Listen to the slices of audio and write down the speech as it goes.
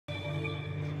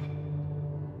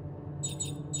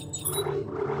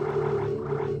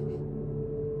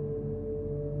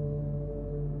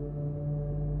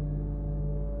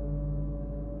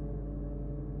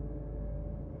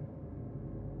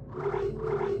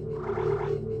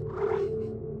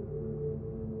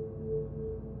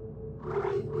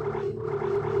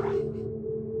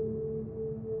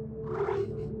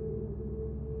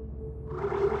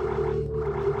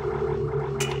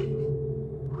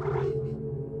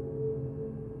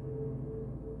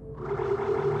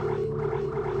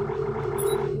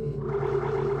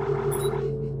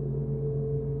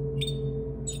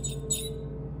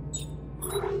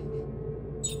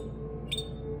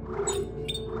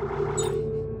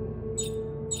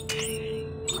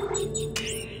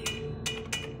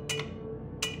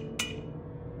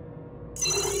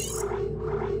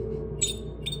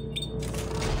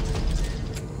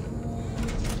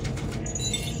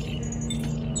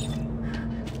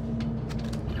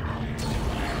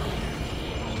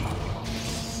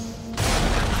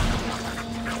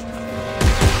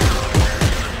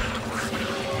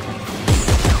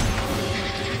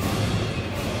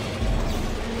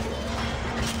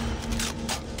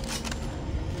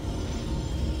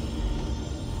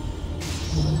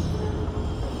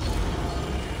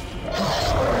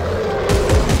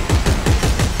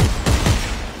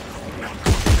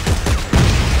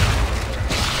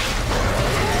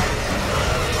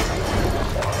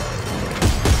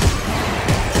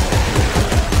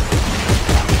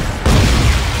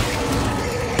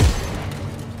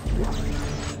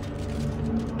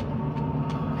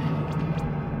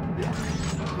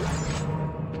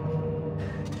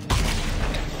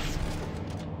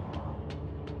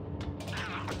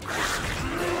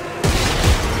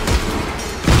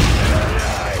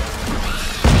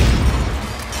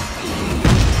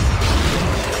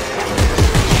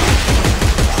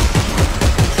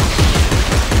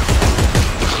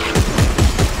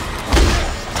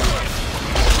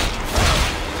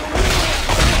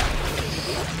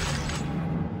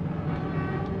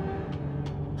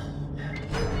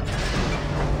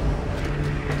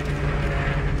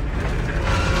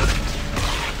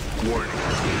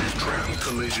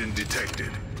Collision detected.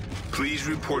 Please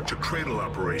report to cradle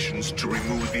operations to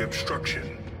remove the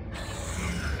obstruction.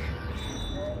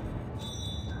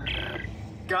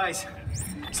 Guys,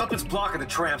 something's blocking the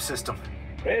tram system.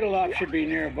 Cradle op should be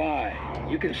nearby.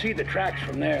 You can see the tracks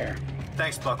from there.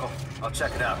 Thanks, Buckle. I'll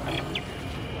check it out.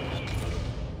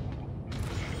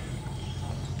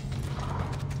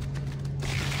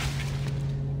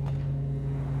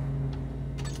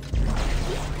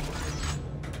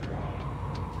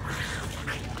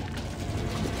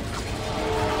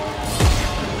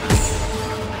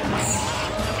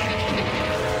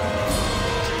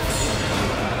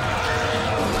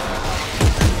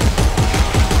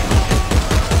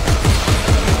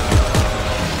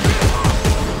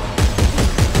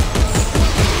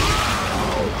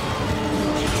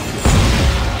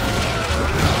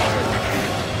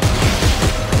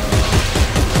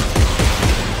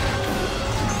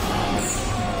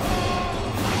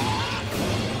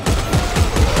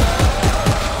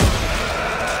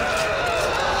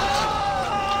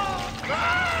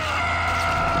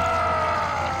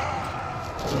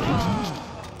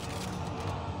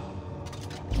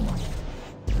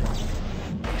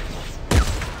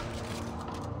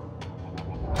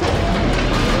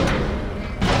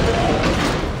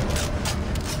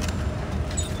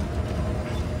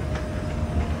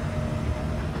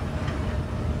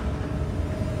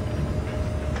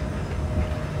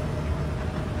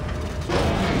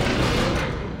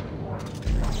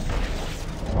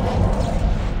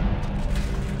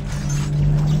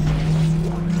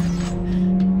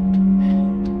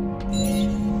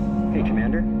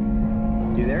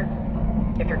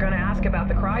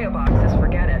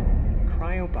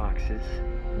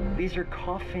 These are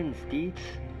coffins, Deeds.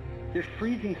 They're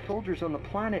freezing soldiers on the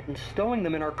planet and stowing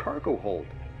them in our cargo hold.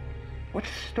 What's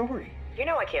the story? You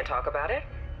know I can't talk about it.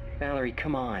 Valerie,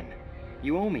 come on.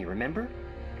 You owe me, remember?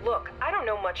 Look, I don't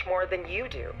know much more than you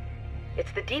do.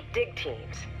 It's the deep dig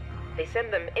teams. They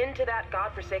send them into that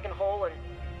godforsaken hole and...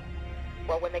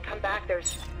 well, when they come back,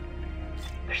 there's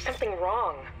something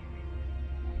wrong.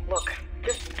 Look,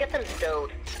 just get them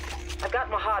stowed. I've got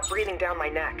Mahad breathing down my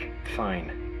neck.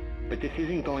 Fine. But this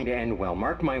isn't going to end well,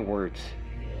 mark my words.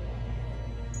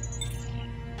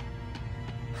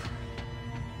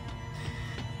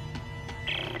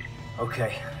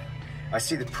 Okay, I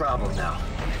see the problem now.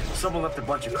 Someone left a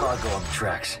bunch of cargo on the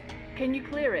tracks. Can you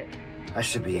clear it? I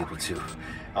should be able to.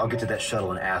 I'll get to that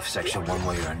shuttle in aft section one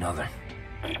way or another.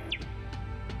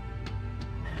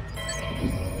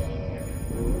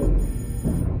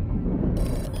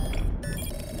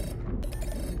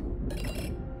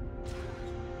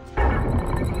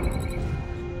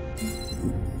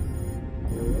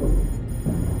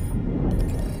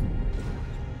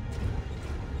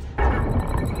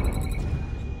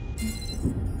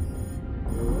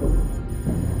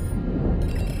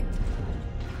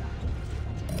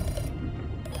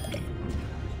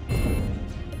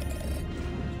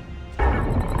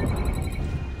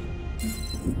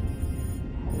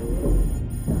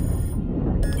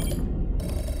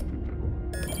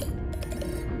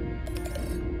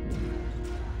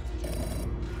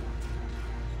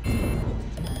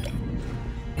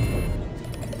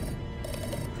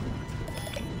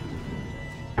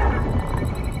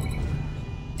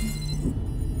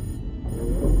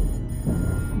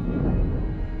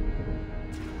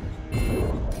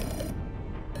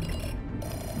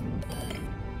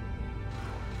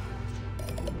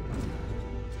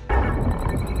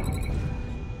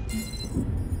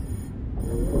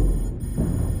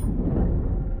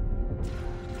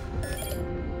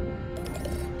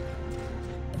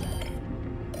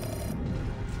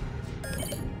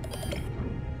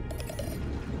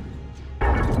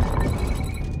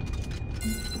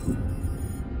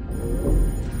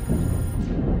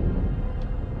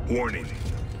 Warning.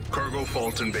 Cargo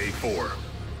fault in Bay 4.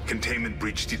 Containment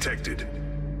breach detected.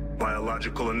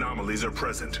 Biological anomalies are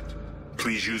present.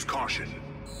 Please use caution.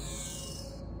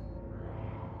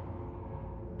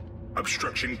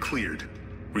 Obstruction cleared.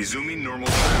 Resuming normal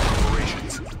time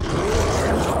operations.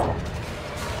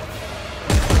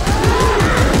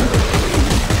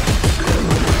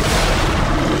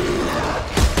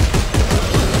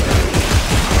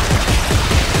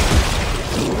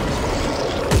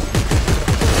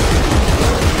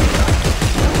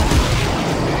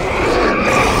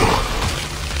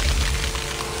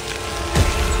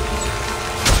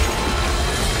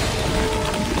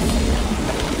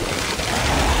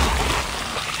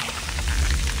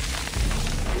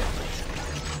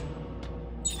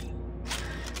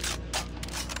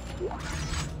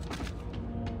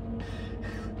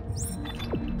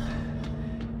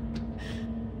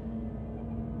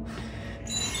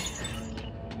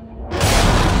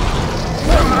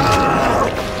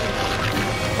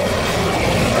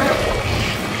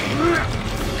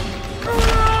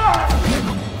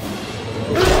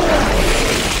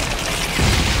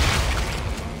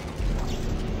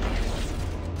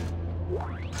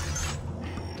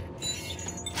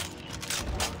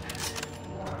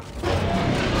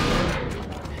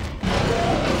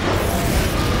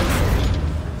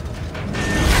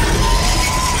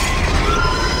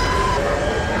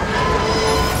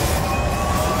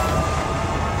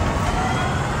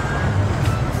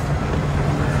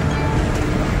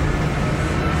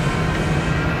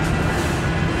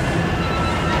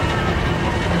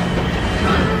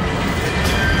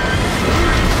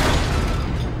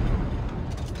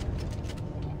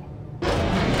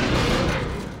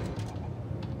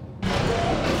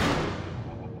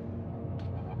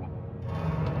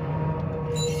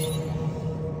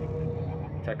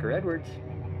 Tucker Edwards,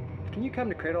 can you come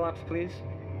to Cradle Ops, please?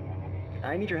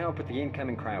 I need your help with the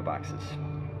incoming cryo boxes.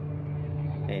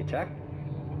 Hey, Tuck?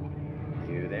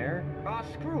 You there? Aw,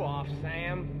 screw off,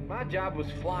 Sam. My job was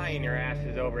flying your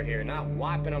asses over here, not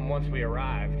wiping them once we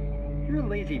arrived. You're a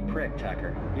lazy prick,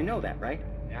 Tucker. You know that, right?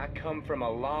 I come from a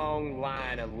long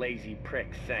line of lazy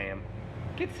pricks, Sam.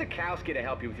 Get Sikowski to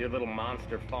help you with your little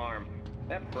monster farm.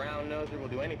 That brown noser will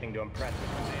do anything to impress us,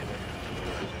 Commander.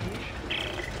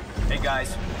 Hey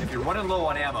guys, if you're running low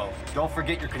on ammo, don't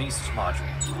forget your kinesis module.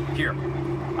 Here,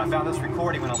 I found this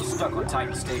recording when I was stuck on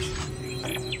Titan Station.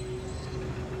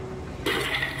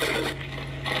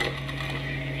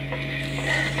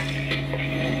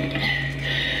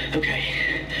 Okay,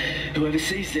 whoever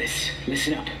sees this,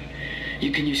 listen up.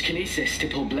 You can use kinesis to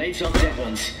pull blades off dead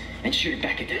ones and shoot it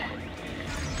back at them.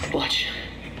 Watch.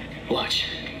 Watch.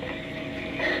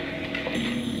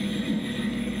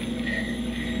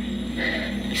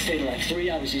 I stayed alive 3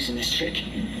 hours using this trick.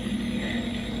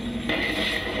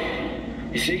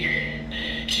 You see?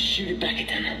 Just shoot it back at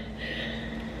them.